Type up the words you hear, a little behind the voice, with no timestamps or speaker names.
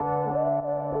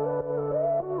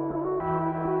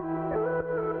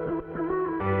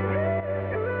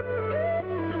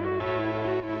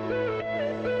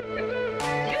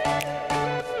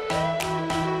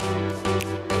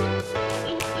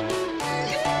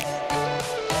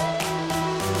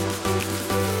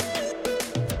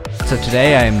So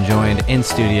today I am joined in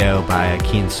studio by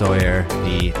Akin Sawyerr,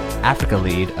 the Africa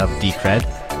lead of Decred,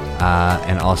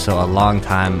 and also a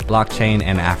longtime blockchain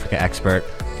and Africa expert,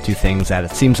 two things that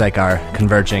it seems like are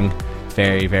converging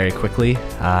very, very quickly.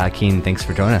 Akin, thanks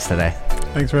for joining us today.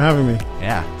 Thanks for having me.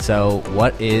 Yeah. So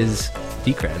what is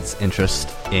Decred's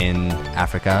interest in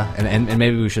Africa? And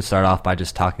maybe we should start off by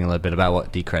just talking a little bit about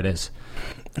what Decred is.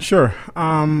 Sure.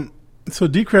 So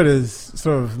Decred is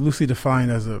sort of loosely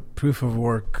defined as a proof of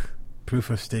work, proof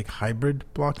of stake hybrid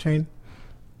blockchain.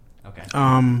 Okay.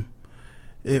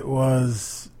 It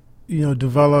was,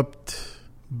 developed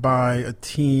by a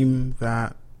team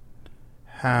that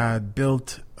had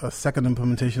built a second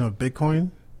implementation of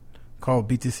Bitcoin called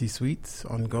BTC Suites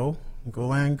on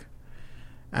Golang.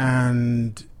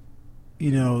 And,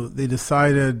 they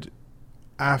decided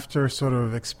after sort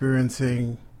of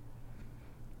experiencing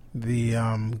the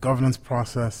governance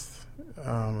process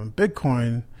in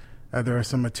Bitcoin, there are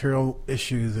some material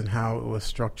issues in how it was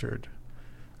structured,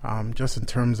 just in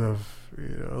terms of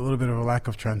a little bit of a lack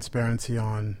of transparency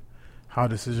on how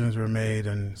decisions were made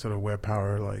and sort of where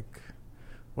power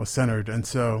was centered. And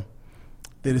so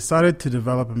they decided to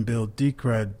develop and build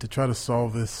Decred to try to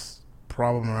solve this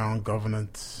problem around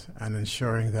governance and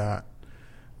ensuring that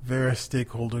various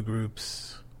stakeholder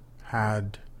groups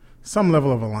had some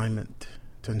level of alignment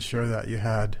to ensure that you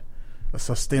had a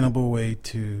sustainable way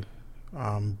to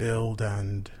build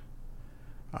and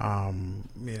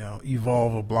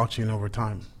evolve a blockchain over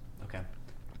time. Okay.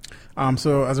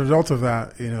 So as a result of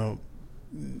that,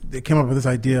 they came up with this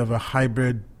idea of a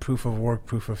hybrid proof of work,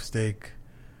 proof of stake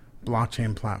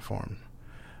blockchain platform.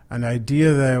 And the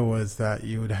idea there was that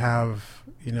you would have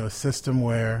a system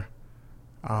where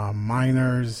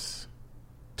miners,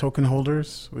 token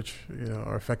holders, which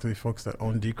are effectively folks that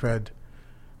own Decred,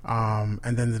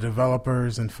 and then the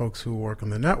developers and folks who work on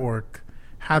the network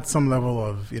had some level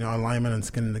of alignment and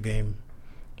skin in the game,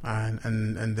 and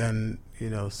then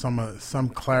some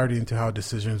clarity into how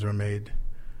decisions were made.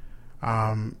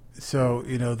 So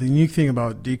the unique thing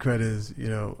about Decred is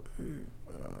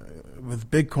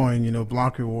with Bitcoin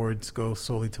block rewards go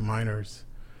solely to miners,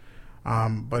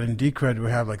 but in Decred we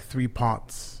have 3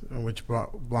 pots in which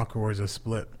block rewards are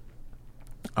split.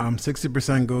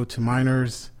 60% go to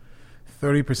miners.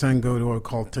 30% go to what we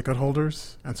call ticket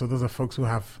holders. And so those are folks who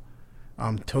have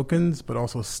tokens, but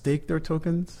also stake their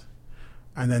tokens.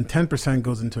 And then 10%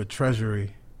 goes into a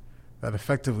treasury that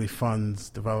effectively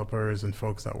funds developers and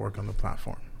folks that work on the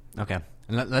platform. Okay.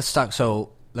 And let's talk.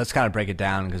 So let's kind of break it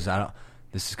down because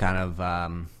this is kind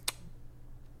of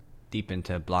deep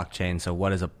into blockchain. So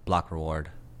what is a block reward?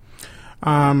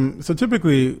 So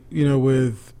typically,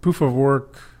 with proof of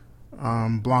work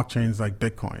blockchains like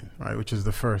Bitcoin, right, which is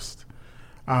the first,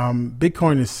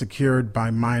 Bitcoin is secured by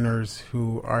miners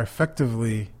who are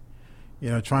effectively,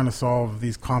 trying to solve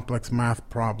these complex math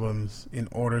problems in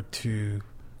order to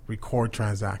record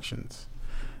transactions.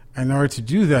 And in order to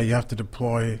do that, you have to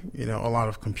deploy, a lot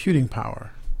of computing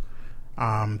power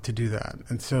to do that.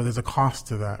 And so there's a cost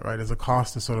to that, right? There's a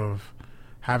cost to sort of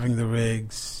having the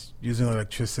rigs, using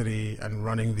electricity, and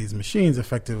running these machines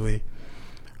effectively,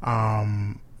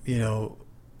 in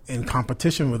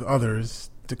competition with others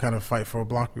to kind of fight for a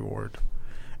block reward.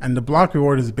 And the block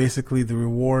reward is basically the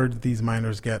reward these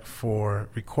miners get for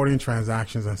recording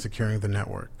transactions and securing the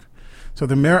network. So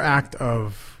the mere act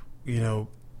of,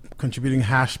 contributing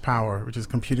hash power, which is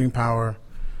computing power,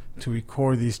 to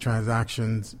record these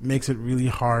transactions makes it really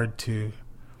hard to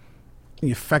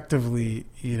effectively,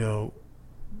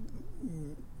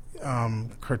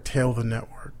 curtail the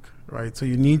network, right? So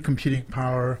you need computing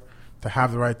power to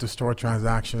have the right to store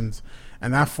transactions,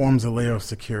 and that forms a layer of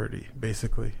security,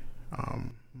 basically,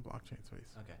 blockchain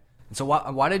space. Okay. And so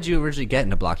why did you originally get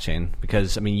into blockchain?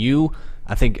 Because, you,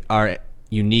 I think, are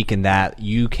unique in that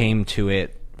you came to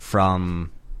it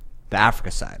from the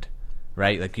Africa side,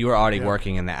 right? You were already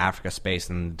working in the Africa space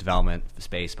and development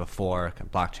space before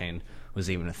blockchain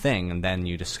was even a thing, and then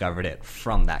you discovered it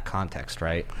from that context,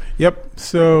 right? Yep.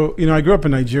 So, I grew up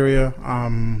in Nigeria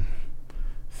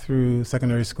through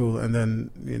secondary school, and then,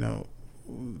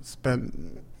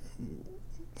 spent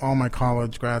all my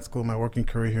college, grad school, my working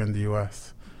career here in the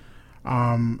U.S.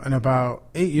 And about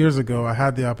 8 years ago, I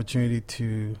had the opportunity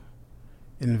to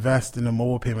invest in a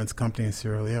mobile payments company in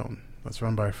Sierra Leone that's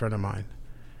run by a friend of mine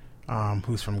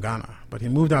who's from Ghana. But he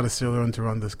moved out of Sierra Leone to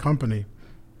run this company.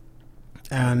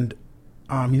 And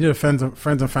he did a friends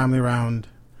and family round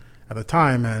at the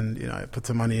time, and I put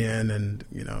some money in, and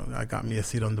I got me a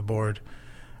seat on the board.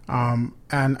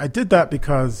 And I did that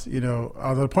because I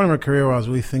was at a point in my career where I was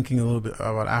really thinking a little bit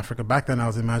about Africa. Back then, I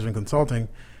was in management consulting,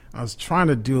 I was trying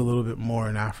to do a little bit more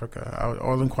in Africa. I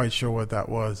wasn't quite sure what that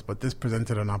was, but this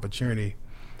presented an opportunity.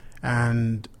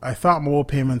 And I thought mobile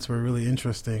payments were really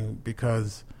interesting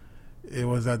because it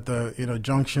was at the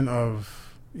junction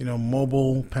of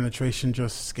mobile penetration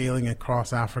just scaling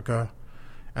across Africa,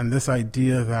 and this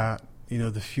idea that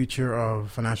the future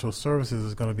of financial services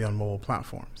is going to be on mobile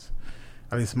platforms.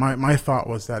 At least my thought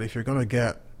was that if you're going to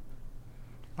get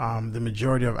the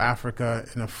majority of Africa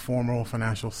in a formal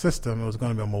financial system, it was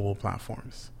going to be on mobile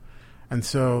platforms. And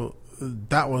so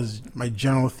that was my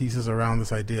general thesis around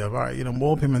this idea of, all right,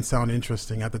 mobile payments sound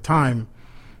interesting. At the time,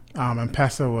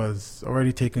 M-Pesa was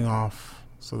already taking off,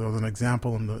 so there was an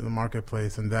example in the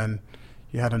marketplace, and then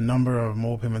you had a number of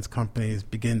mobile payments companies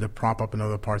begin to prop up in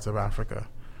other parts of Africa.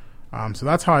 So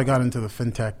that's how I got into the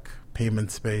fintech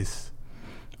payment space.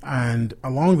 And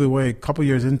along the way, a couple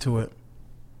years into it,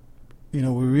 we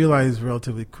realized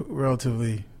relatively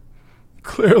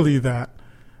clearly that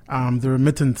the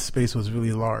remittance space was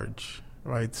really large,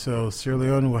 right? So Sierra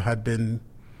Leone had been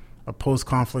a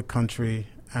post-conflict country,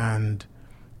 and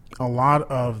a lot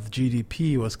of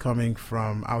GDP was coming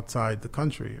from outside the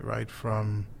country, right?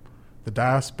 From the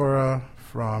diaspora,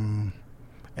 from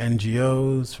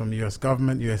NGOs, from the U.S.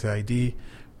 government, USAID,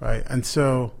 right? And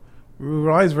so we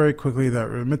realized very quickly that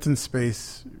remittance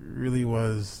space really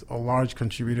was a large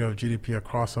contributor of GDP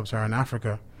across sub-Saharan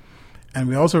Africa. And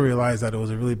we also realized that it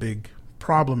was a really big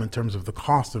problem in terms of the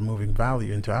cost of moving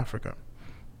value into Africa.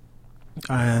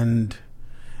 And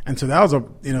so that was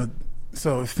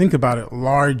so think about it,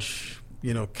 large,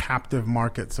 captive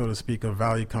market, so to speak, of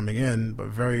value coming in, but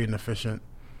very inefficient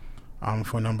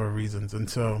for a number of reasons. And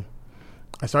so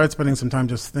I started spending some time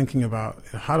just thinking about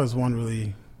how does one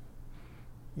really,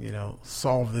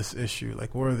 solve this issue?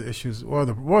 Like, what are the issues? What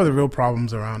are the real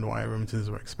problems around why remittances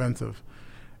were expensive?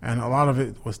 And a lot of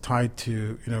it was tied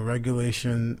to,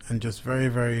 regulation and just very,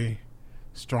 very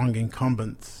strong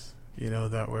incumbents,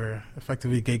 that were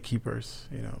effectively gatekeepers,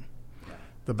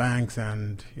 the banks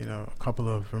and, a couple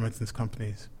of remittance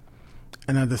companies.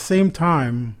 And at the same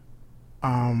time,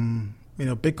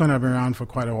 Bitcoin had been around for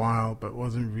quite a while, but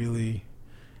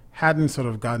hadn't sort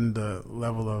of gotten the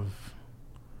level of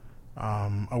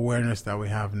awareness that we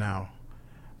have now.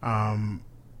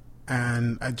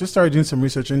 And I just started doing some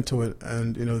research into it,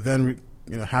 and then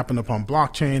happened upon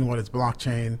blockchain. What is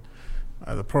blockchain?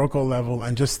 The protocol level,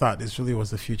 and just thought this really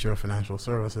was the future of financial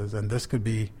services, and this could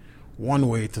be one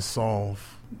way to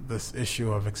solve this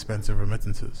issue of expensive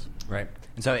remittances. Right.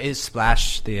 And so, is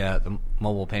Splash the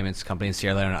mobile payments company in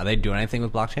Sierra Leone? Are they doing anything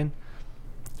with blockchain?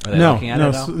 Are they looking at it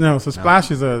at all? No. So Splash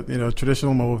is a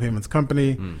traditional mobile payments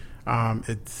company.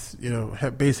 It's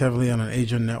based heavily on an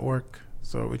agent network.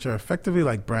 So, which are effectively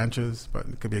like branches, but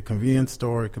it could be a convenience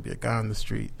store, it could be a guy on the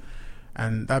street,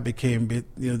 and that became,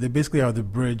 they basically are the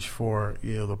bridge for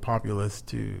the populace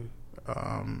to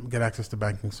get access to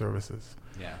banking services.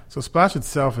 Yeah. So Splash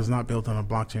itself is not built on a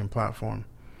blockchain platform,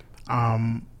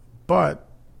 but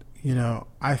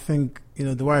I think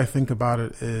the way I think about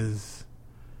it is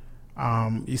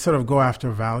you sort of go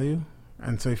after value,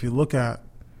 and so if you look at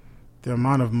the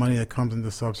amount of money that comes into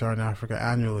sub-Saharan Africa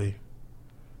annually.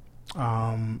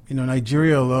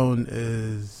 Nigeria alone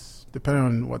is, depending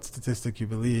on what statistic you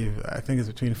believe, I think it's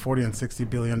between $40 and $60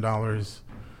 billion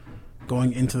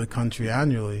going into the country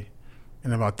annually,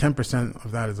 and about 10%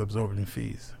 of that is absorbed in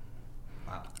fees.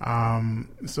 Wow.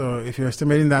 So if you're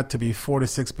estimating that to be $4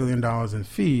 to $6 billion in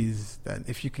fees, then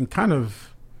if you can kind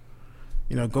of,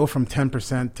 go from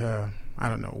 10% to,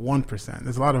 1%,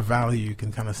 there's a lot of value you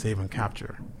can kind of save and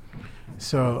capture.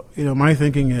 So, my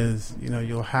thinking is,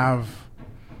 you'll have,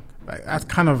 that's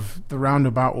kind of the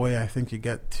roundabout way I think you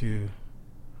get to,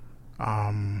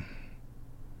 in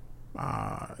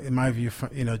my view,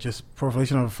 just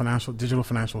proliferation of digital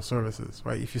financial services,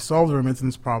 right? If you solve the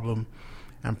remittance problem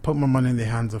and put more money in the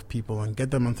hands of people and get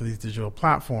them onto these digital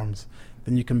platforms,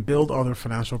 then you can build other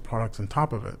financial products on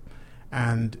top of it.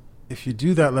 And if you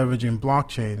do that leveraging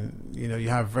blockchain, you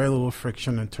have very little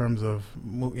friction in terms of,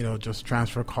 just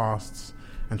transfer costs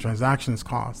and transactions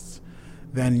costs.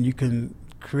 Then you can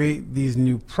create these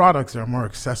new products that are more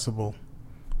accessible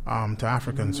to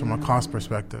Africans from a cost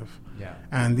perspective. Yeah.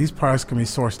 And these products can be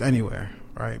sourced anywhere,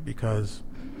 right? Because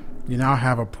you now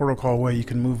have a protocol where you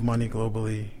can move money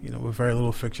globally, with very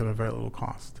little friction and very little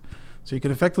cost. So you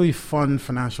can effectively fund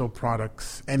financial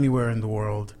products anywhere in the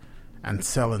world and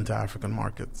sell into African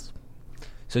markets.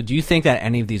 So do you think that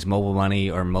any of these mobile money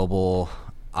or mobile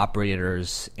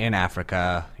operators in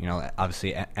Africa,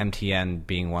 obviously MTN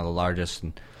being one of the largest,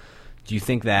 do you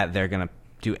think that they're going to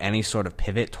do any sort of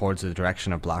pivot towards the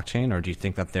direction of blockchain, or do you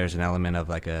think that there's an element of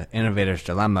like a innovator's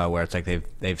dilemma where it's like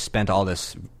they've spent all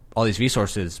this all these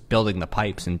resources building the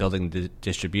pipes and building the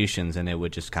distributions, and it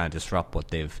would just kind of disrupt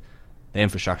the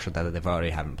infrastructure that they've already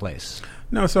have in place.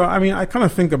 No, so I mean, I kind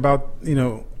of think about, you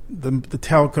know, the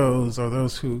telcos or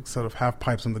those who sort of have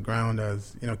pipes on the ground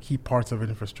as, you know, key parts of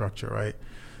infrastructure, right?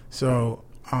 So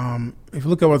if you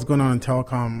look at what's going on in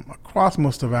telecom across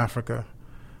most of Africa,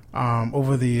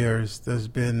 over the years, there's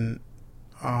been,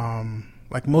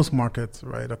 like most markets,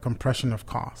 right, a compression of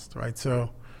cost, right?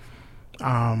 So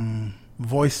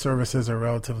voice services are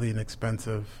relatively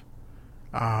inexpensive.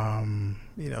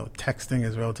 You know, texting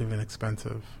is relatively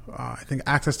inexpensive. I think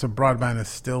access to broadband is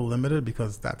still limited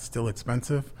because that's still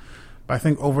expensive. But I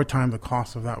think over time the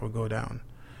cost of that will go down,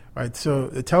 right? So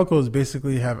the telcos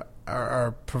basically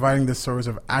are providing this service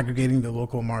of aggregating the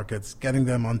local markets, getting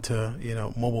them onto, you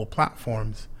know, mobile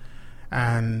platforms.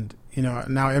 And, you know,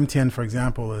 now MTN, for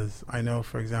example,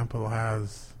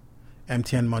 has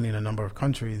MTN Money in a number of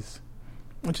countries,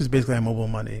 which is basically a mobile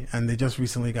money. And they just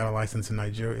recently got a license in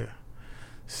Nigeria.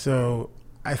 So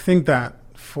I think that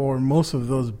for most of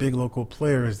those big local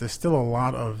players, there's still a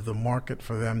lot of the market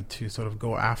for them to sort of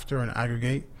go after and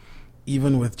aggregate,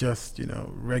 even with just, you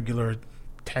know, regular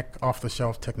tech,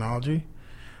 off-the-shelf technology.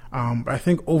 But I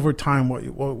think over time what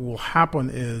will happen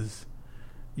is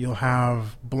you'll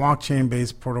have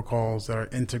blockchain-based protocols that are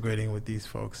integrating with these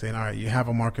folks, saying, all right, you have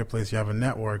a marketplace, you have a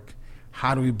network.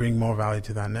 How do we bring more value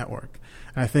to that network?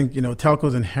 And I think, you know,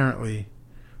 telcos inherently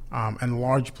and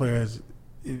large players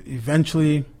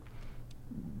eventually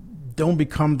don't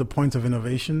become the points of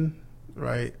innovation,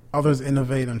 right? Others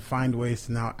innovate and find ways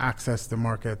to now access the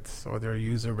markets or their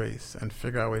user base and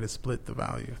figure out a way to split the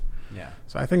value. Yeah.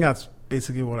 So I think that's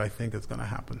basically what I think is going to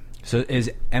happen. So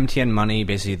is MTN Money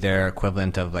basically their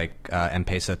equivalent of like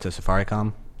M-Pesa to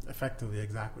Safaricom? Effectively,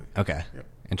 exactly. Okay. Yep.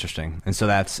 Interesting. And so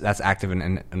that's active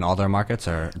in all their markets,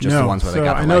 or just the ones where so they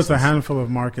got the I know license? It's a handful of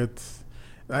markets.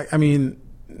 I mean,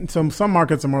 some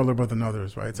markets are more liberal than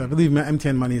others, right? So I believe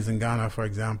MTN Money is in Ghana, for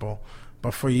example.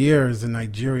 But for years in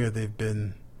Nigeria, they've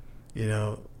been, you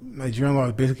know, Nigerian law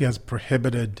basically has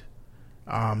prohibited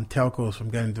telcos from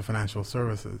getting into financial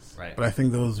services. Right. But I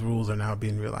think those rules are now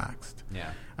being relaxed.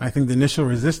 Yeah. And I think the initial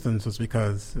resistance was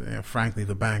because, you know, frankly,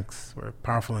 the banks were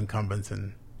powerful incumbents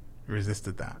and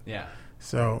resisted that. Yeah.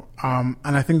 So, and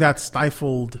I think that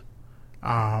stifled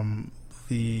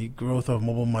the growth of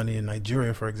mobile money in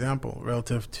Nigeria, for example,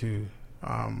 relative to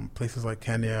places like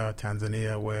Kenya,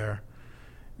 Tanzania, where,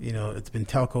 you know, it's been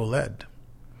telco-led.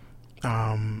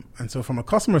 And so from a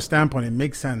customer standpoint, it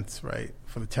makes sense, right,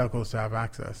 for the telcos to have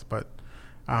access. But,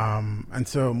 and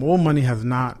so mobile money has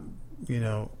not, you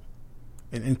know,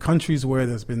 in countries where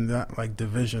there's been that, like,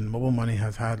 division, mobile money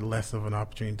has had less of an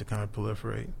opportunity to kind of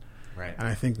proliferate. Right. And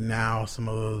I think now some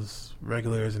of those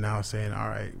regulators are now saying, all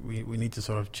right, we need to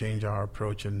sort of change our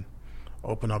approach and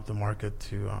open up the market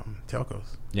to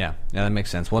telcos. Yeah, that makes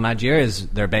sense. Well,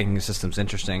 their banking system's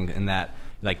interesting in that,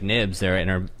 like NIBS,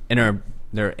 their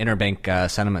interbank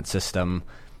settlement system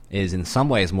is in some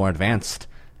ways more advanced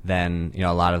than, you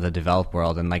know, a lot of the developed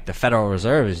world. And like the Federal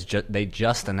Reserve they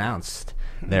just announced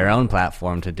their own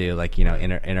platform to do, like, you know,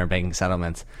 interbanking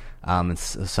settlements.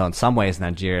 So in some ways,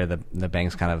 Nigeria, the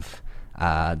banks kind of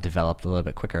developed a little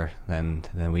bit quicker than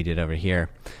we did over here.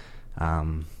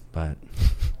 But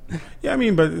yeah, I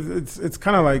mean, but it's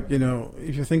kind of like, you know,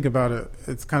 if you think about it,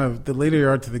 it's kind of the later you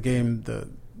are to the game, the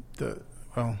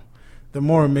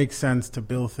more it makes sense to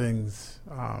build things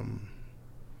a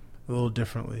little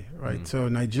differently, right? So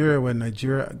when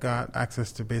Nigeria got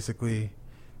access to basically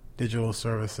digital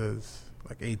services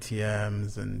like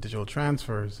ATMs and digital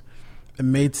transfers, it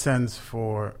made sense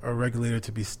for a regulator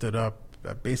to be stood up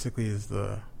that basically is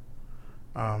the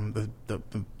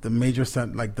major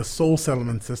the sole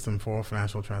settlement system for all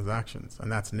financial transactions, and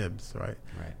that's NIBS, right?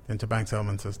 Right. The interbank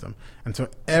settlement system. And so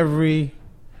every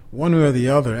one way or the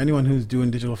other, anyone who's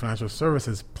doing digital financial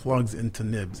services plugs into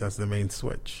NIBS as the main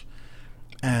switch,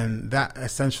 and that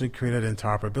essentially created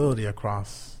interoperability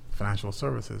across financial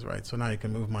services, right? So now you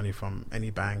can move money from any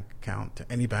bank account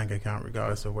to any bank account,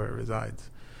 regardless of where it resides.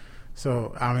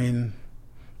 So, I mean,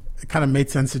 it kind of made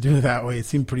sense to do it that way. It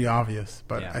seemed pretty obvious.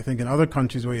 But yeah. I think in other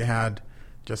countries where you had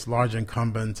just large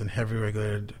incumbents and heavy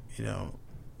regulated, you know,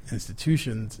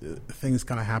 institutions, things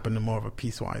kind of happen in more of a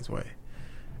piecewise way.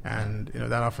 And, you know,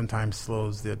 that oftentimes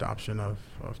slows the adoption of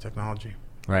technology.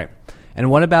 Right. And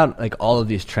what about like all of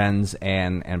these trends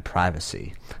and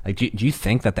privacy? Like, do you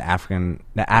think that the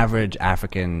average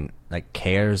African like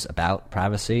cares about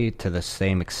privacy to the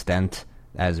same extent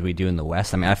as we do in the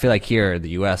West? I mean, I feel like here in the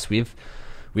U.S. we've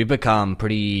become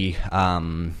pretty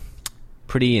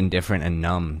indifferent and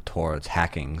numb towards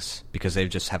hackings because they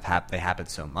just they happen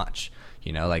so much.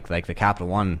 Like the Capital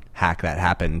One hack that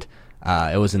happened.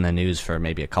 It was in the news for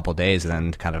maybe a couple days and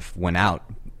then kind of went out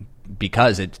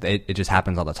because it just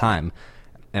happens all the time.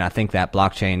 And I think that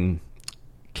blockchain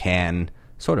can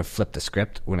sort of flip the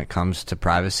script when it comes to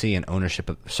privacy and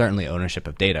certainly ownership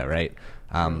of data, right?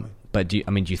 But do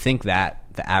you think that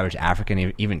the average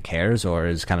African even cares or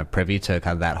is kind of privy to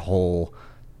kind of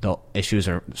the issues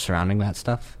surrounding that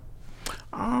stuff?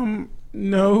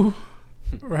 No,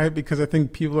 right? Because I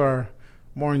think people are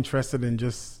more interested in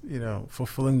just,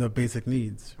 fulfilling the basic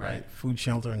needs, right? Food,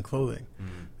 shelter, and clothing.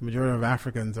 The majority of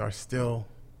Africans are still,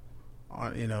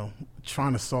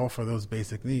 trying to solve for those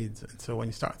basic needs. And so when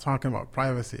you start talking about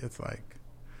privacy, it's like,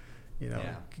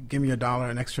 give me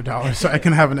an extra dollar so I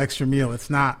can have an extra meal. It's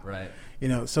not, right.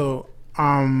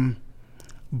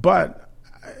 But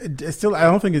it's still, I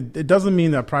don't think it doesn't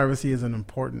mean that privacy isn't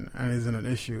important and isn't an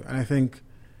issue. And I think,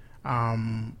 a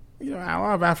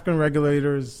lot of African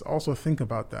regulators also think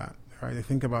about that, right? They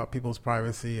think about people's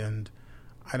privacy, and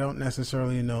I don't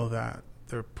necessarily know that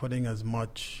they're putting as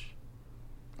much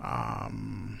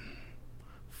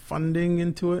funding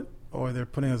into it, or they're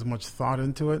putting as much thought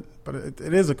into it, but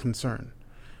it is a concern.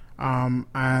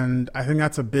 And I think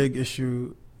that's a big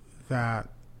issue that,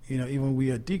 even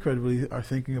we at Decred really are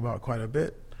thinking about quite a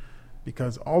bit,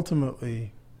 because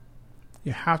ultimately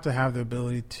you have to have the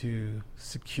ability to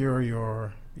secure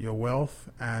your wealth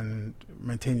and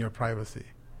maintain your privacy.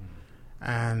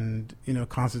 And,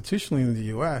 constitutionally in the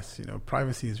U.S.,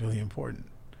 privacy is really important.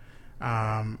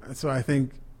 So I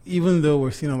think even though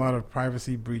we're seeing a lot of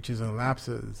privacy breaches and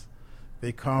lapses,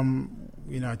 they come,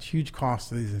 at huge cost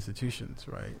to these institutions,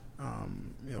 right?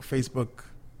 Facebook,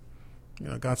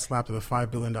 got slapped with a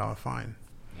 $5 billion fine.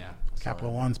 Yeah.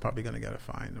 Capital One's probably going to get a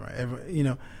fine, right?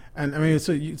 And I mean,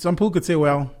 some people could say,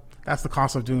 well, that's the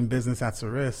cost of doing business. That's a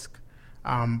risk.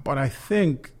 But I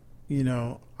think,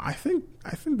 I think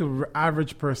the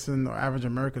average person or average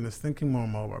American is thinking more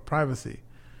and more about privacy,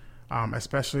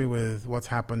 especially with what's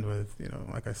happened with,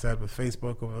 like I said, with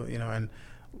Facebook, and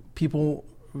people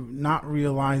not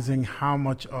realizing how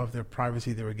much of their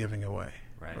privacy they were giving away,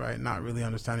 right? Not really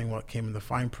understanding what came in the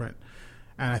fine print.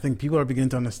 And I think people are beginning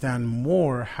to understand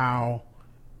more how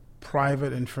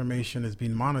private information is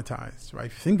being monetized, right?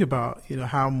 If you think about,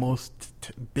 how most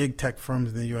big tech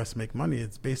firms in the U.S. make money,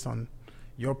 it's based on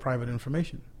your private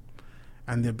information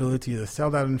and the ability to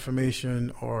sell that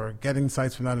information or get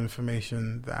insights from that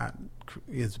information that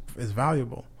is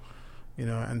valuable,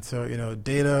 and so,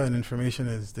 data and information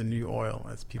is the new oil,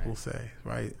 as people say,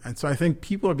 right? And so I think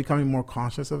people are becoming more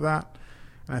conscious of that,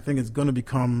 and I think it's going to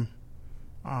become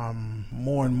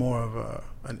more and more of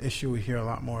an issue we hear a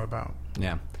lot more about.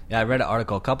 Yeah, I read an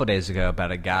article a couple days ago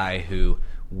about a guy who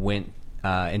went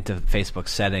into Facebook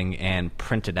setting and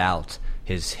printed out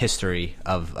his history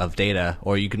of data,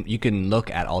 or you can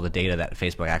look at all the data that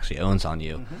Facebook actually owns on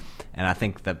you. Mm-hmm. And I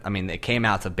think that, it came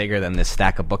out to bigger than this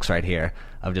stack of books right here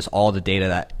of just all the data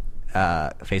that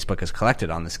Facebook has collected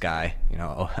on this guy,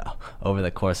 over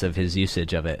the course of his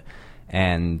usage of it.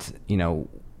 And,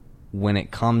 when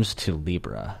it comes to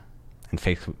Libra and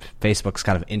Facebook's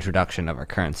kind of introduction of our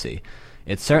currency,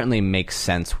 it certainly makes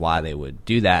sense why they would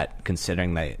do that,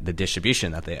 considering the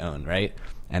distribution that they own, right?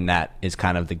 And that is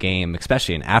kind of the game,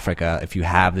 especially in Africa. If you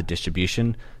have the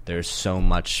distribution, there's so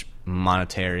much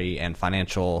monetary and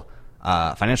financial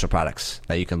products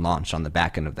that you can launch on the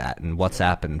back end of that. And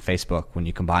WhatsApp and Facebook, when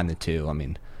you combine the two,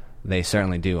 they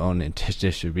certainly do own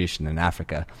distribution in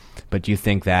Africa. But do you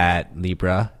think that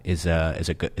Libra is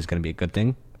going to be a good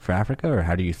thing for Africa, or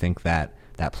how do you think that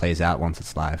plays out once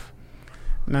it's live?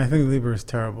 No, I think Libra is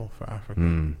terrible for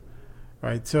Africa.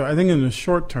 Right. So I think in the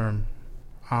short term,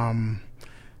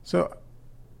 so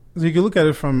you can look at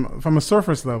it from a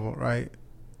surface level, right?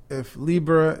 If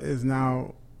Libra is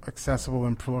now accessible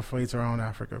and proliferates around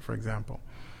Africa, for example,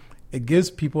 it gives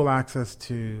people access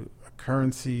to a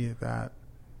currency that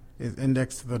is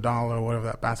indexed to the dollar or whatever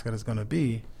that basket is going to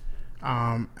be.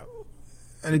 And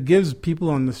it gives people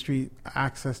on the street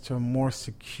access to a more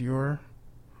secure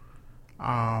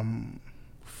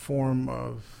form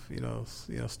of,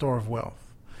 store of wealth.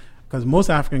 Because most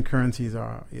African currencies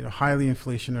are, highly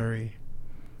inflationary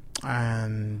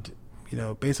and,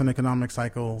 based on economic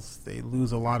cycles, they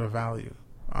lose a lot of value.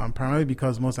 Primarily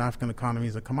because most African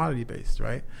economies are commodity-based,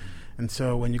 right? And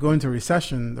so when you go into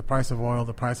recession, the price of oil,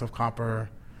 the price of copper,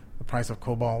 the price of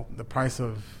cobalt, the price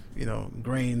of,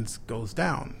 grains goes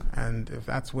down. And if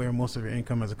that's where most of your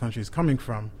income as a country is coming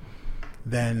from,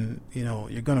 then,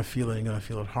 you're going to feel it, and you're going to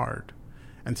feel it hard.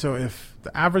 And so if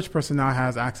the average person now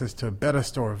has access to a better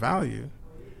store of value,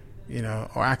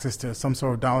 or access to some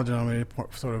sort of dollar-denominated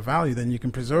sort of value, then you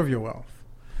can preserve your wealth.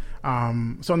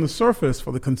 So on the surface,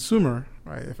 for the consumer,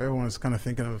 right, if everyone is kind of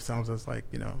thinking of themselves as like,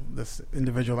 this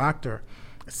individual actor,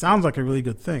 it sounds like a really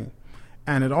good thing.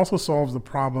 And it also solves the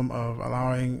problem of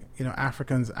allowing,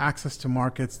 Africans access to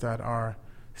markets that are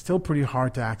still pretty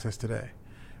hard to access today,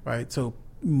 right? So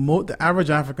the average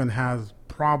African has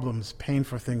problems paying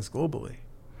for things globally.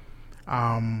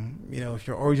 If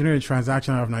you're originating a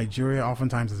transaction out of Nigeria,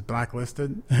 oftentimes it's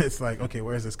blacklisted. It's like, okay,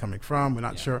 where is this coming from? We're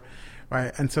not sure,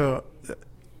 right? And so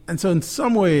in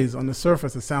some ways, on the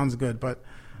surface, it sounds good, but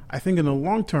I think in the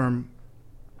long term,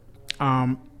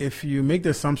 if you make the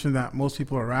assumption that most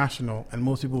people are rational and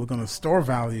most people are going to store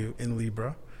value in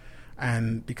Libra,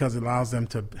 and because it allows them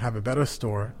to have a better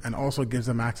store and also gives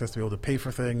them access to be able to pay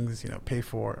for things, pay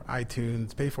for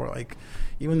iTunes, pay for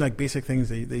even basic things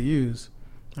they use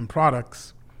and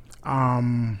products,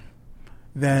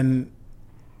 then,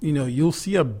 you'll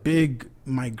see a big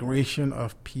migration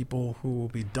of people who will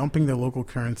be dumping their local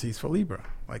currencies for Libra,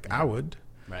 like I would.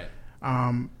 Right.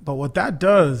 But what that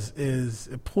does is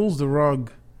it pulls the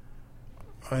rug,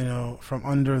 from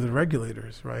under the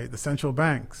regulators, right? The central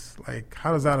banks. Like,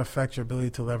 how does that affect your ability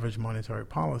to leverage monetary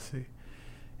policy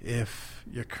if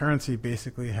your currency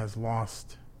basically has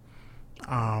lost?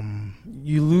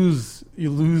 You lose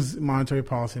monetary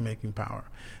policy making power.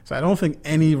 So I don't think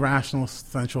any rational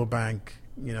central bank,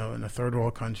 in a third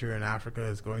world country or in Africa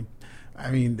is going.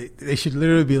 I mean, they should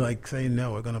literally be saying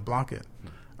no, we're going to block it,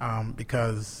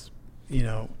 because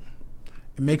it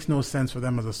makes no sense for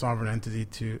them as a sovereign entity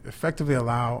to effectively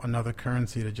allow another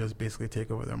currency to just basically take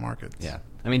over their markets. Yeah.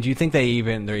 I mean, do you think they're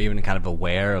even kind of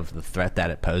aware of the threat that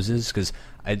it poses? Because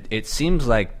it seems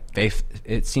like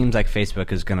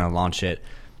Facebook is going to launch it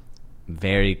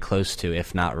very close to,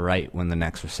 if not right when the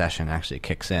next recession actually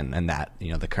kicks in, and that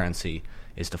the currency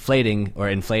is deflating or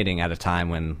inflating at a time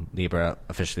when Libra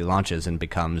officially launches and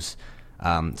becomes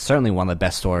certainly one of the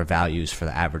best store values for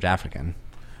the average African.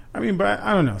 I mean, but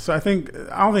I don't know. So I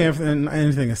don't think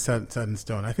anything is set in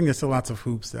stone. I think there's still lots of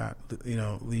hoops that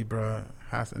Libra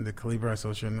has and the Libra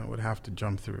Association would have to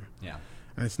jump through. Yeah,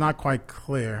 and it's not quite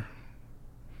clear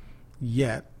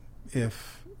yet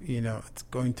if it's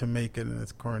going to make it in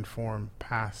its current form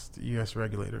past U.S.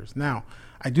 regulators. Now,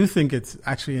 I do think it's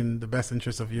actually in the best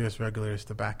interest of U.S. regulators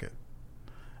to back it,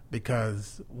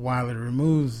 because while it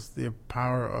removes the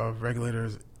power of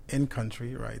regulators in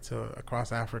country, right, so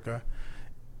across Africa,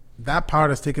 that power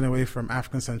that's taken away from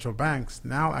African central banks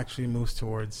now actually moves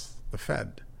towards the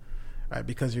Fed, right?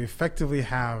 Because you effectively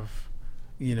have,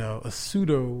 a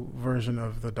pseudo version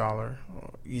of the dollar,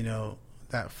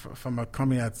 that from a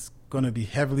company that's going to be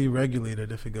heavily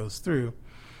regulated if it goes through.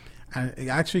 And it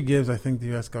actually gives, I think, the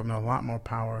U.S. government a lot more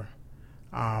power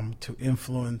to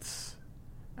influence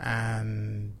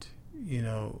and,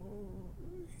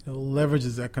 leverage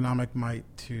its economic might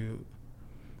to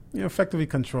effectively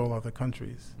control other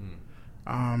countries.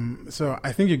 So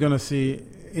I think you're going to see,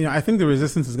 I think the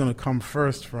resistance is going to come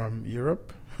first from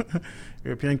Europe.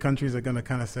 European countries are going to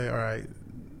kind of say, all right,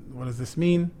 what does this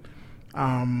mean?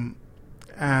 And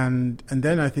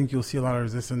then I think you'll see a lot of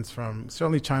resistance from,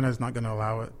 certainly China is not going to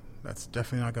allow it. That's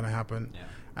definitely not going to happen. Yeah.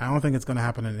 I don't think it's going to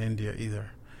happen in India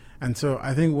either. And so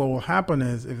I think what will happen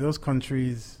is if those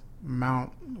countries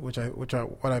mount, what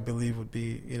I believe would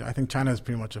be, I think China is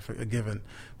pretty much a given.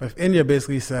 But if India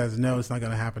basically says, no, it's not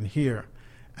going to happen here,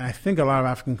 and I think a lot of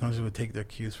African countries would take their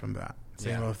cues from that.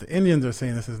 Saying, well, if the Indians are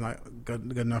saying this is not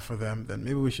good enough for them, then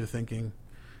maybe we should be thinking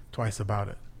twice about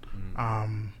it.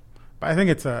 But I think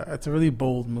it's a really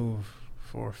bold move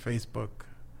for Facebook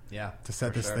to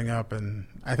set this thing up. And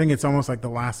I think it's almost like the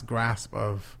last grasp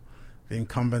of the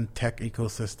incumbent tech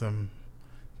ecosystem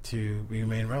to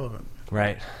remain relevant.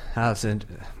 Right. That's an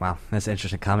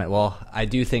interesting comment. Well, I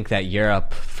do think that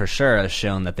Europe for sure has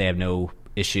shown that they have no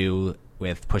issue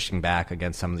with pushing back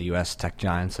against some of the U.S. tech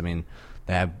giants. I mean,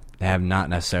 they have not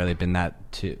necessarily been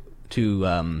that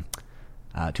too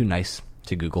nice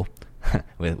to Google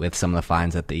with some of the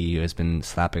fines that the EU has been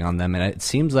slapping on them. And it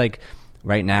seems like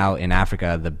right now in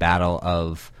Africa, the battle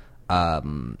of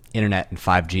internet and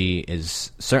 5G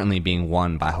is certainly being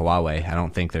won by Huawei. I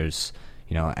don't think there's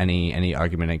any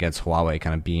argument against Huawei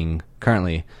kind of being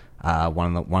currently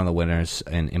one of the winners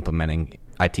in implementing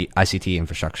ICT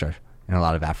infrastructure in a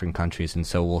lot of African countries. And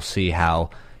so we'll see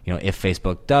how, if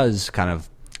Facebook does kind of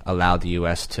allow the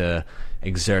U.S. to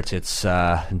exert its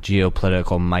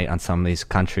geopolitical might on some of these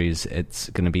countries, it's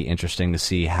going to be interesting to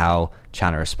see how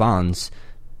China responds,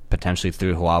 potentially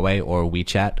through Huawei or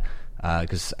WeChat,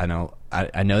 because I know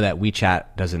that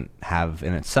WeChat doesn't have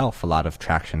in itself a lot of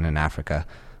traction in Africa,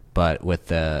 but with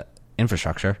the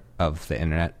infrastructure of the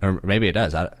internet, or maybe it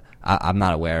does. I'm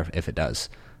not aware if it does.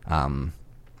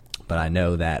 but I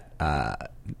know that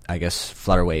I guess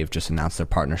Flutterwave just announced their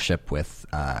partnership with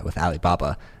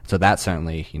Alibaba. So that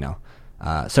certainly,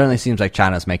 certainly seems like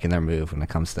China's making their move when it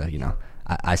comes to, the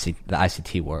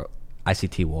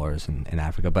ICT wars in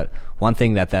Africa. But one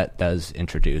thing that does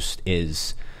introduce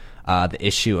is the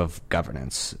issue of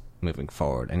governance moving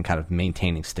forward and kind of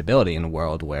maintaining stability in a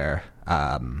world where,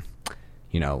 the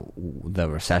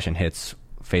recession hits,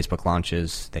 Facebook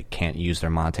launches, they can't use their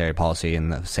monetary policy in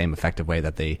the same effective way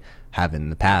that they have in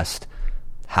the past.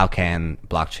 How can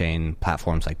blockchain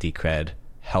platforms like Decred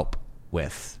help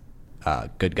with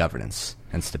good governance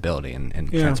and stability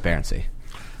and transparency?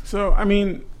 So, I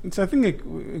think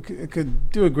it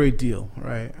could do a great deal,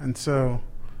 right? And so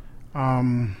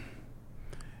when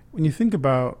you think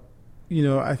about,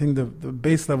 I think the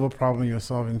base level problem you're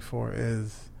solving for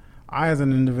is, I as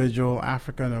an individual,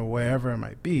 African or wherever it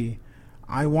might be,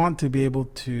 I want to be able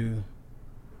to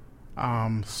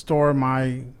store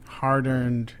my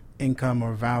hard-earned income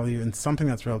or value in something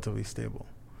that's relatively stable,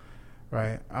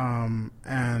 right?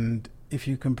 And if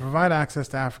you can provide access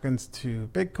to Africans to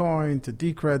Bitcoin, to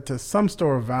Decred, to some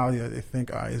store of value that they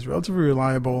think is relatively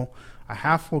reliable, I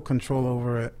have full control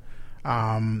over it,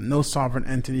 no sovereign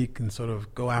entity can sort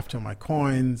of go after my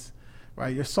coins,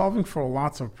 right? You're solving for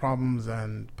lots of problems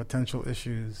and potential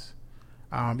issues.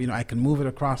 I can move it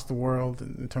across the world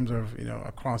in terms of,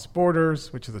 across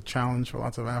borders, which is a challenge for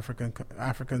lots of Africans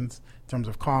in terms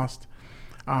of cost.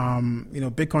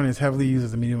 Bitcoin is heavily used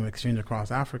as a medium of exchange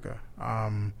across Africa.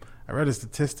 I read a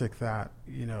statistic that,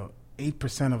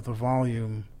 8% of the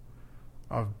volume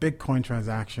of Bitcoin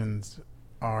transactions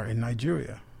are in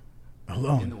Nigeria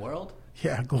alone. In the world?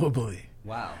 Yeah, globally.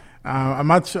 Wow. I'm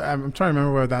not sure. I'm trying to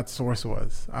remember where that source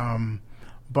was.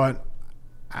 But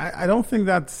I don't think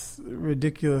that's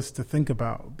ridiculous to think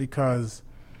about because,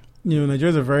 Nigeria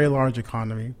is a very large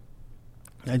economy.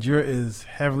 Nigeria is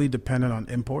heavily dependent on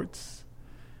imports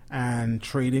and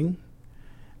trading,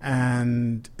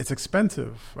 and it's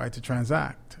expensive, right, to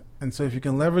transact. And so if you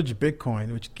can leverage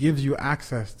Bitcoin, which gives you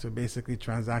access to basically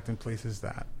transact in places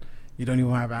that you don't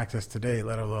even have access today,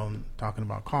 let alone talking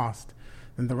about cost,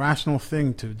 then the rational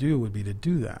thing to do would be to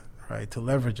do that, right, to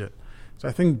leverage it. So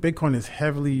I think Bitcoin is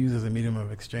heavily used as a medium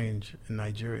of exchange in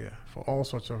Nigeria for all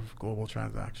sorts of global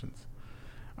transactions.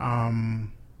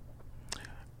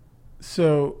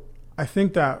 So I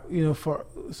think that,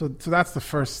 so that's the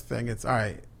first thing. It's, all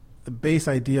right, the base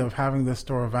idea of having this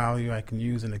store of value I can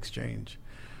use in exchange.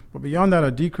 But beyond that,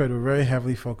 at Decred, we're very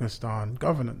heavily focused on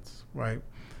governance, right?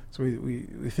 So we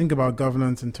think about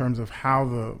governance in terms of how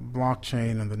the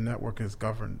blockchain and the network is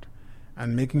governed,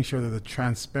 and making sure that a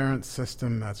transparent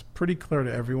system that's pretty clear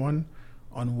to everyone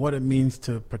on what it means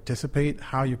to participate,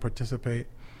 how you participate,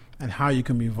 and how you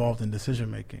can be involved in decision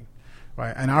making,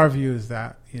 right? And our view is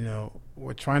that,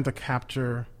 we're trying to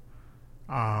capture,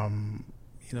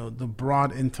 the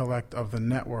broad intellect of the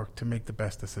network to make the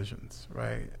best decisions,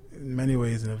 right? In many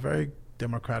ways, in a very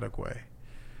democratic way,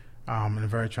 and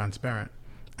very transparent.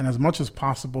 And as much as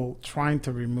possible, trying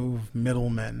to remove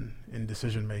middlemen in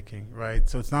decision making, right?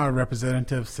 So it's not a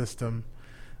representative system.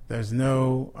 There's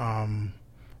no,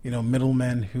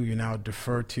 middlemen who you now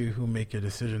defer to who make your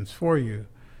decisions for you.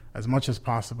 As much as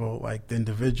possible, like the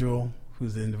individual,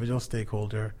 who's the individual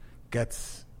stakeholder,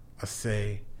 gets a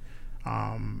say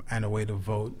and a way to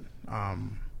vote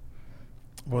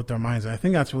their minds. And I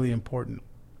think that's really important.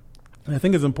 And I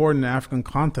think it's important in the African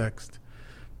context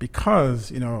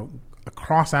because,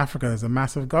 across Africa, there's a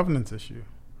massive governance issue.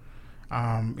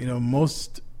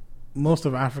 Most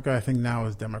of Africa, I think, now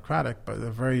is democratic, but they're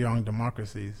very young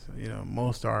democracies.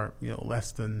 Most are,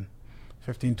 less than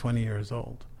 15, 20 years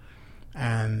old.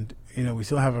 And, we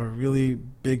still have a really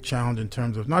big challenge in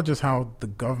terms of not just how the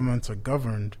governments are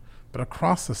governed, but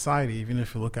across society, even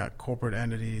if you look at corporate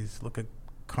entities, look at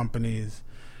companies,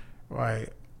 right?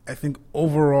 I think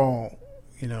overall,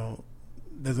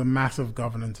 there's a massive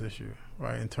governance issue,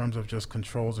 right, in terms of just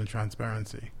controls and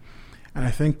transparency. And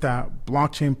I think that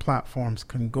blockchain platforms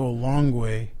can go a long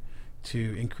way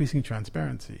to increasing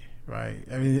transparency, right?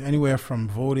 I mean, anywhere from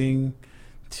voting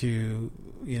to,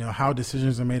 how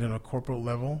decisions are made on a corporate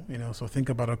level, so think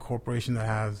about a corporation that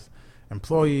has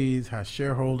employees, has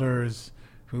shareholders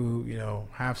who,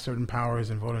 have certain powers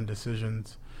and vote on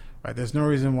decisions, right? There's no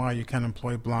reason why you can't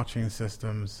employ blockchain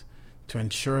systems to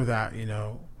ensure that,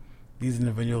 these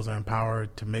individuals are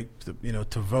empowered to make,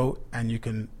 to vote, and you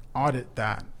can audit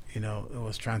that, it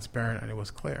was transparent and it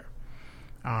was clear.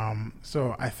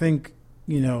 So I think,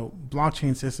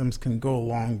 blockchain systems can go a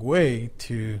long way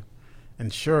to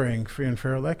ensuring free and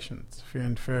fair elections, free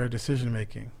and fair decision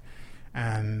making,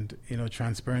 and,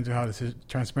 transparency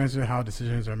to how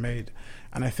decisions are made.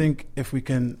 And I think if we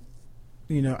can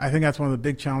I think that's one of the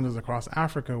big challenges across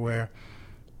Africa where,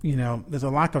 there's a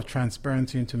lack of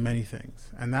transparency into many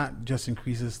things. And that just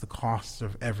increases the costs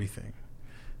of everything,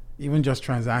 even just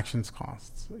transactions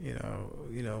costs.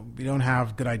 We don't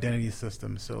have good identity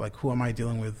systems. So, like, who am I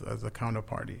dealing with as a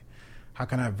counterparty? How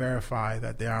can I verify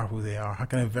that they are who they are? How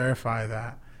can I verify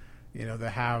that, they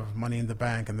have money in the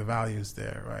bank and the value's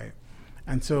there, right?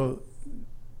 And so,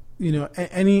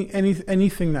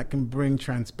 anything that can bring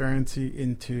transparency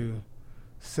into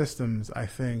systems, I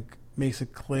think, makes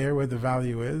it clear where the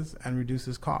value is and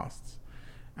reduces costs.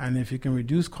 And if you can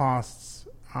reduce costs,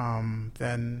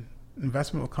 then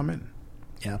investment will come in.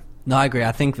 Yeah. No, I agree.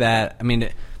 I think that,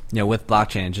 with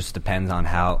blockchain, it just depends on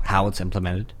how it's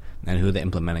implemented and who the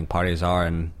implementing parties are.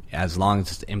 And as long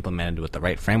as it's implemented with the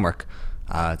right framework,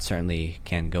 it certainly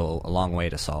can go a long way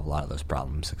to solve a lot of those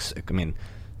problems.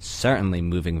 Certainly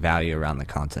moving value around the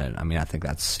continent. I think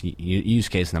that's use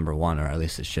case number one, or at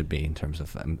least it should be in terms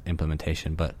of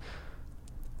implementation. But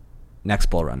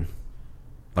next bull run,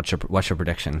 what's your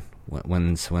prediction?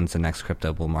 When's the next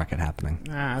crypto bull market happening?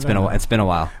 It's been a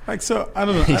while. I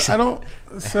don't.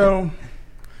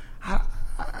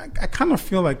 I kind of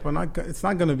feel like it's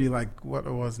not going to be like what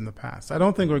it was in the past. I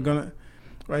don't think we're going to.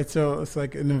 Right. So it's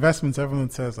like in investments, everyone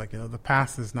says the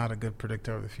past is not a good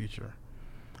predictor of the future.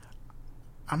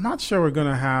 I'm not sure we're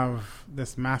going to have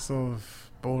this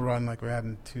massive bull run like we had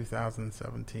in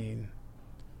 2017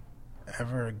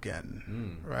 ever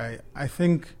again, right? I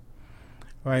think,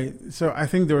 right? So I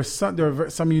think there were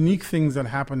some unique things that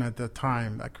happened at the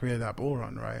time that created that bull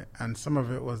run, right? And some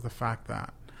of it was the fact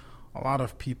that a lot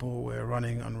of people were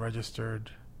running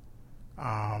unregistered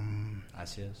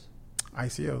ICOs,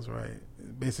 right?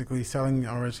 Basically selling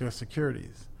unregistered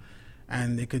securities.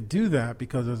 And they could do that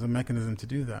because there's a mechanism to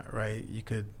do that, right? You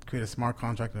could create a smart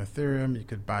contract in Ethereum. You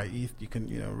could buy ETH. You can,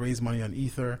 raise money on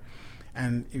Ether.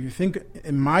 And if you think,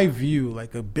 in my view,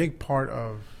 like a big part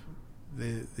of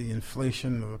the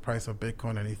inflation of the price of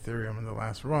Bitcoin and Ethereum in the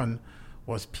last run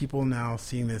was people now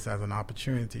seeing this as an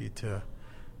opportunity to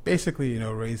basically,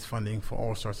 raise funding for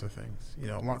all sorts of things.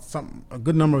 A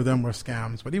good number of them were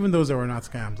scams, but even those that were not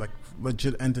scams, like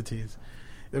legit entities,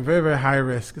 they're very, very high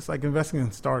risk. It's like investing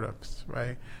in startups,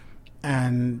 right?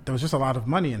 And there was just a lot of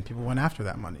money, and people went after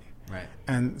that money. Right.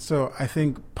 And so I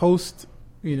think post,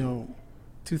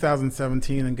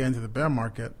 2017 and getting to the bear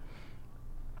market,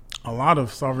 a lot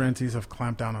of sovereign entities have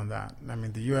clamped down on that.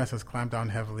 The U.S. has clamped down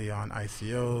heavily on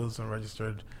ICOs and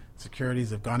registered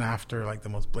securities. They've gone after like the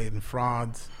most blatant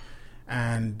frauds,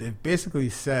 and they've basically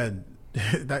said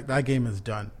that game is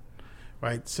done,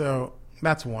 right? So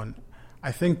that's one.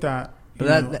 I think that.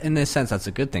 But in this sense, that's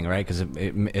a good thing, right? Because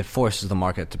it forces the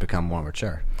market to become more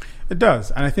mature. It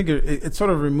does. And I think it sort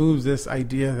of removes this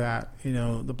idea that,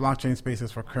 the blockchain space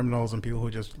is for criminals and people who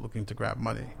are just looking to grab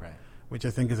money. Right. Which I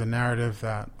think is a narrative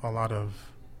that a lot of,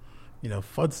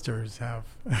 fudsters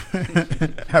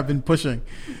have been pushing.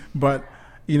 But,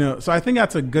 so I think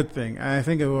that's a good thing. And I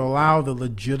think it will allow the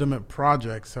legitimate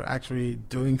projects that are actually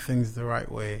doing things the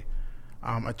right way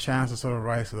a chance to sort of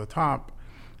rise to the top.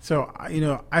 So,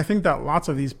 I think that lots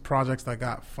of these projects that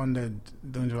got funded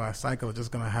during the last cycle are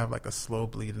just going to have like a slow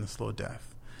bleed and a slow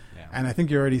death. Yeah. And I think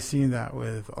you're already seeing that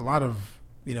with a lot of,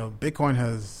 Bitcoin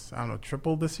has,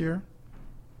 tripled this year.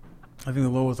 I think the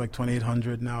low was like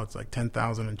 2,800. Now it's like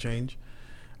 10,000 and change.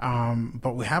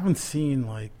 But we haven't seen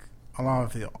like a lot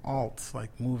of the alts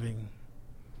like moving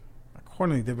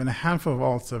accordingly. There have been a handful of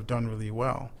alts that have done really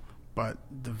well, but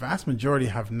the vast majority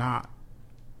have not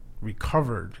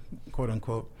recovered, quote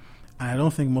unquote, and I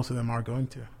don't think most of them are going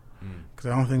to,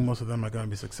 because I don't think most of them are going to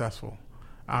be successful.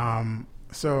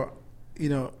 So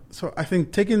I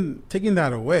think taking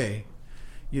that away,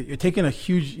 you're taking a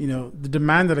huge, the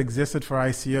demand that existed for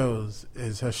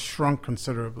ICOs has shrunk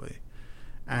considerably,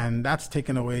 and that's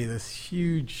taken away this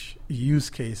huge use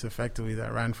case effectively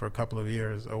that ran for a couple of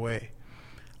years away.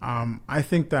 I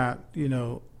think that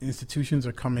institutions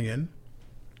are coming in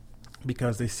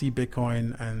because they see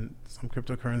Bitcoin and some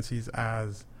cryptocurrencies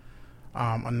as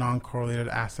a non-correlated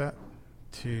asset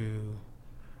to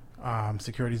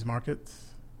securities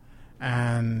markets.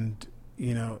 And,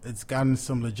 it's gotten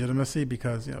some legitimacy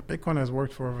because, Bitcoin has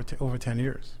worked for over 10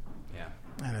 years. Yeah.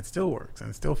 And it still works and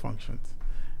it still functions.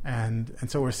 And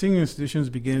so we're seeing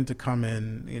institutions beginning to come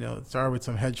in, it started with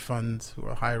some hedge funds who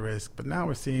are high risk, but now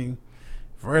we're seeing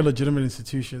very legitimate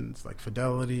institutions like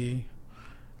Fidelity,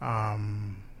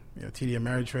 TD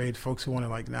Ameritrade, folks who want to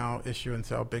like now issue and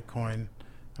sell Bitcoin and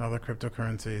other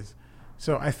cryptocurrencies.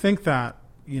 So I think that,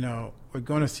 we're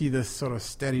going to see this sort of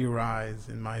steady rise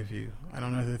in my view. I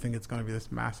don't necessarily think it's going to be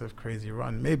this massive, crazy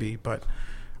run, maybe, but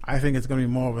I think it's going to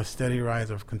be more of a steady rise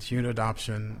of continued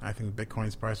adoption. I think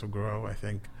Bitcoin's price will grow. I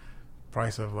think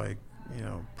price of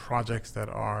projects that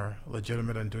are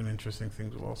legitimate and doing interesting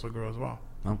things will also grow as well.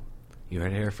 Well, you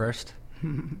heard it here first.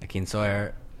 Akin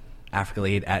Sawyerr, Africa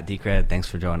Lead at Decred. Thanks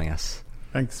for joining us.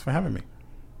 Thanks for having me.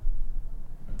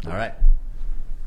 All right.